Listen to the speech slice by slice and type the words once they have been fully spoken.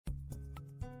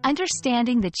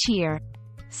Understanding the Cheer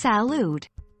Salud.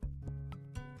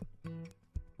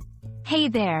 Hey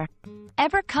there!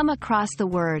 Ever come across the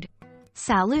word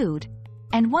salud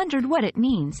and wondered what it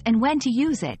means and when to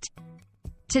use it?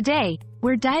 Today,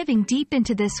 we're diving deep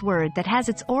into this word that has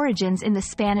its origins in the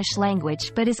Spanish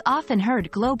language but is often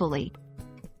heard globally.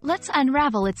 Let's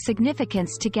unravel its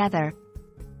significance together.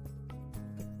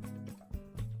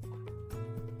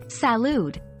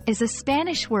 Salud is a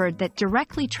Spanish word that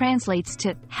directly translates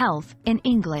to health in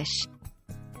English.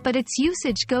 But its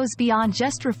usage goes beyond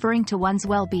just referring to one's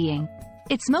well-being.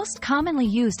 It's most commonly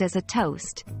used as a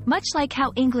toast, much like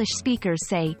how English speakers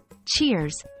say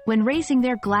cheers when raising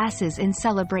their glasses in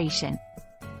celebration.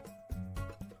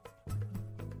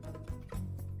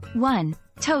 1.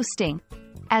 Toasting.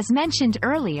 As mentioned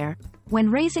earlier, when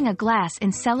raising a glass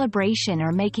in celebration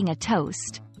or making a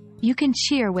toast, you can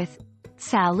cheer with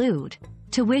salud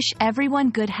to wish everyone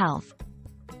good health.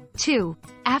 2.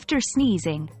 After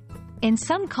sneezing. In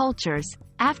some cultures,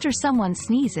 after someone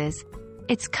sneezes,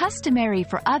 it's customary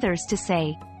for others to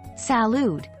say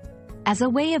salud as a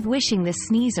way of wishing the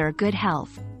sneezer good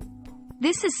health.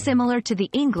 This is similar to the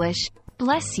English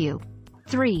bless you.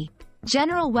 3.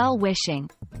 General well-wishing.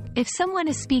 If someone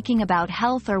is speaking about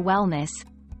health or wellness,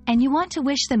 and you want to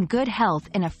wish them good health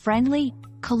in a friendly,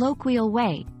 colloquial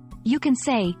way, you can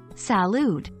say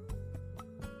salud.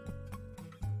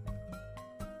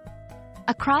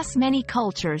 Across many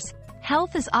cultures,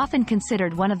 health is often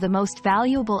considered one of the most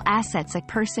valuable assets a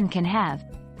person can have.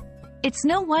 It's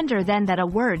no wonder then that a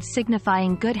word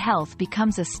signifying good health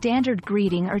becomes a standard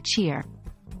greeting or cheer.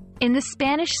 In the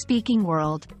Spanish-speaking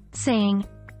world, saying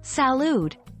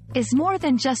salud is more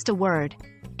than just a word.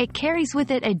 It carries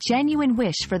with it a genuine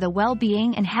wish for the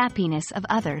well-being and happiness of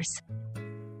others.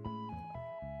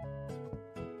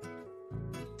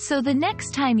 So the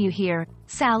next time you hear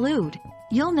salud,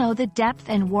 you'll know the depth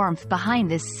and warmth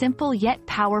behind this simple yet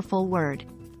powerful word.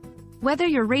 Whether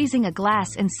you're raising a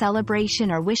glass in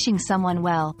celebration or wishing someone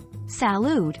well,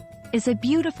 salud is a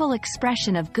beautiful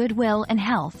expression of goodwill and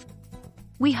health.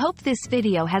 We hope this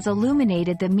video has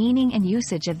illuminated the meaning and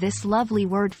usage of this lovely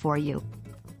word for you.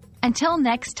 Until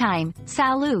next time,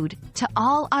 salud to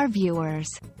all our viewers.